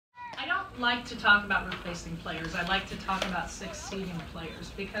like to talk about replacing players. I like to talk about succeeding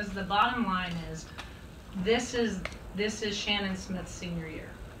players, because the bottom line is this is Shannon Smith's senior year,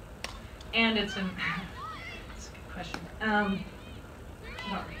 and it's a good question.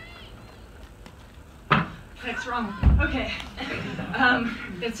 Sorry. What's wrong? Okay.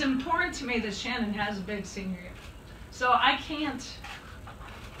 It's important to me that Shannon has a big senior year, so I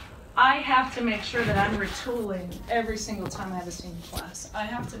have to make sure that I'm retooling every single time I have a senior class. I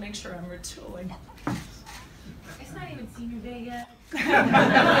have to make sure I'm retooling. It's not even senior day yet.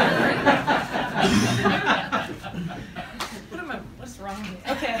 What's wrong with me?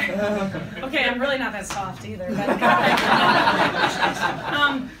 Okay, I'm really not that soft either. But,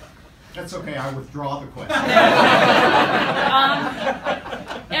 that's okay, I withdraw the question.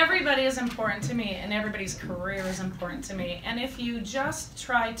 Everybody is important to me, and everybody's career is important to me. And if you just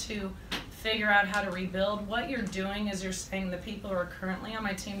try to figure out how to rebuild, what you're doing is you're saying the people who are currently on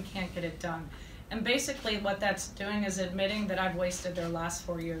my team can't get it done. And basically what that's doing is admitting that I've wasted their last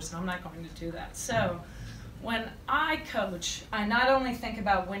 4 years, and I'm not going to do that. So when I coach, I not only think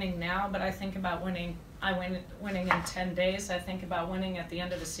about winning now, but I think about winning in 10 days. I think about winning at the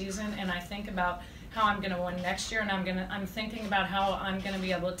end of the season, and I think about how I'm going to win next year, and I'm thinking about how I'm going to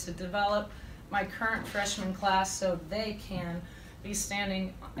be able to develop my current freshman class so they can be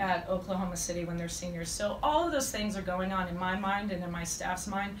standing at Oklahoma City when they're seniors. So all of those things are going on in my mind and in my staff's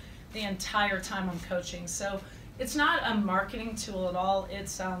mind the entire time I'm coaching. So it's not a marketing tool at all.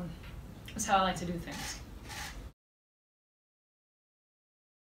 It's how I like to do things.